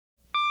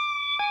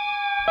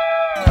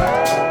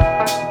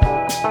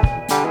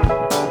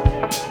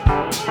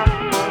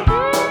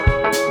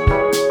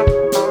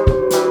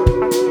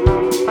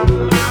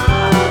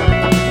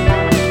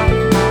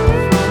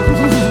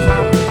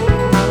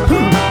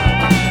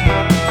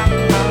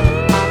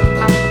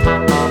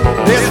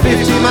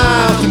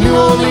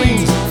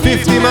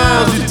50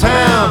 miles to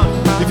town.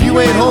 If you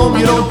ain't home,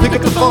 you don't pick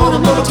up the phone.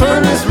 I'm gonna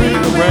turn this rig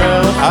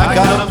around. I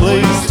got a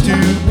place to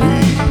be,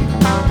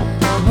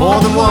 more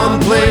than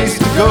one place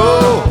to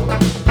go.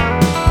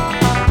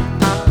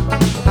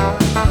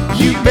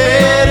 You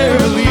better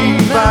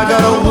believe I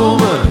got a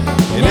woman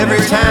in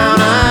every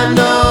town I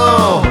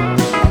know.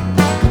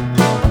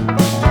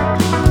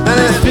 And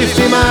that's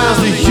 50 miles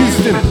to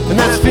Houston, and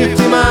that's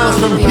 50 miles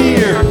from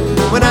here.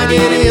 When I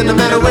get in, no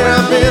matter where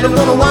I've been, I'm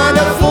gonna wind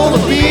up full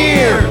of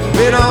beer.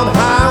 Been on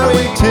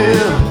Highway 10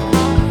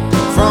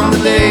 from the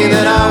day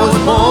that I was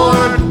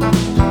born.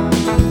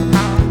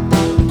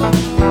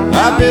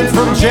 I've been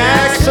from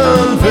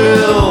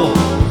Jacksonville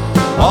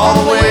all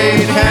the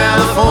way to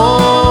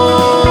California.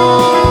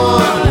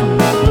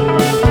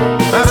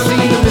 I've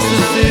seen the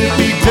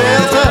Mississippi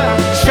Delta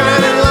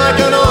shining like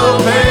an oil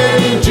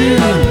pan in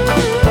June.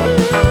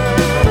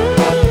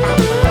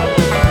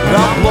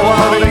 I'll blow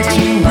out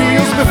 18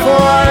 wheels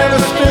before I ever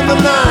spend the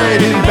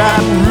night in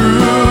Baton Rouge.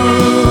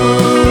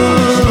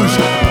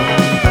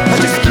 I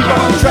just keep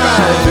on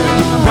driving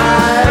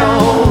right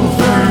on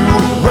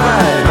through,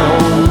 right on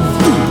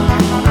through.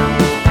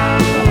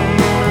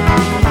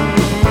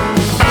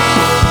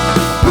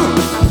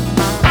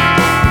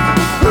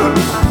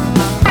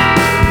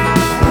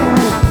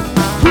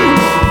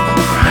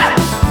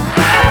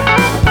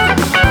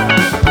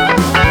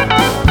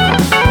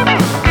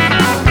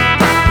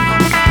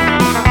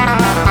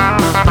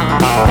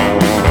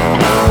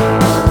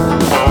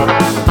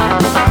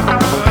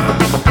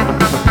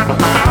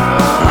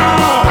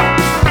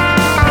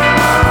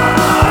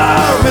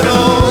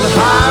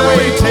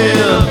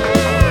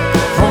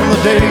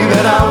 Day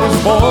that I was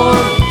born,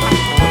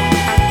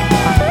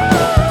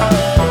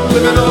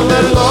 living on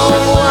that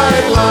long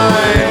white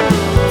line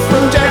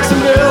from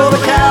Jacksonville to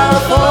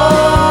California.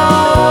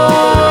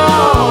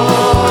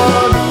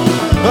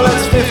 Well,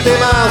 that's 50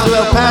 miles to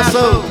El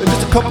Paso and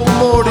just a couple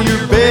more to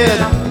your bed.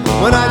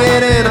 When I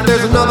get in, if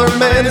there's another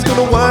man, he's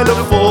gonna wind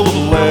up full of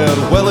lead.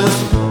 Well, it's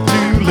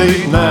too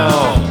late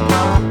now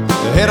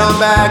to head on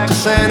back to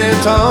San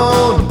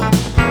Antone.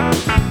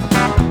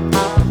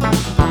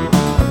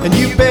 And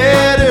you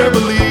better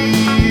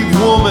believe,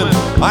 woman,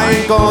 I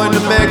ain't going to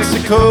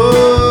Mexico.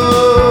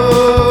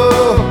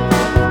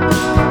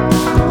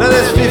 Now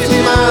that's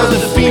 50 miles to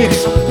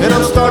Phoenix, and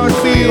I'm starting to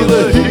feel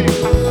the heat.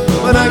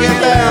 When I get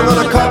there, I'm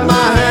gonna cut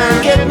my hair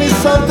and get me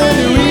something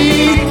to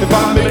eat. If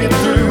I make it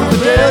through the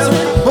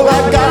desert, well,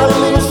 I've got a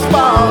little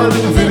spot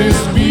in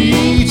Venice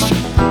Beach.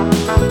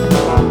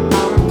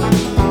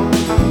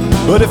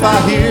 But if I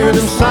hear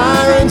them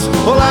sirens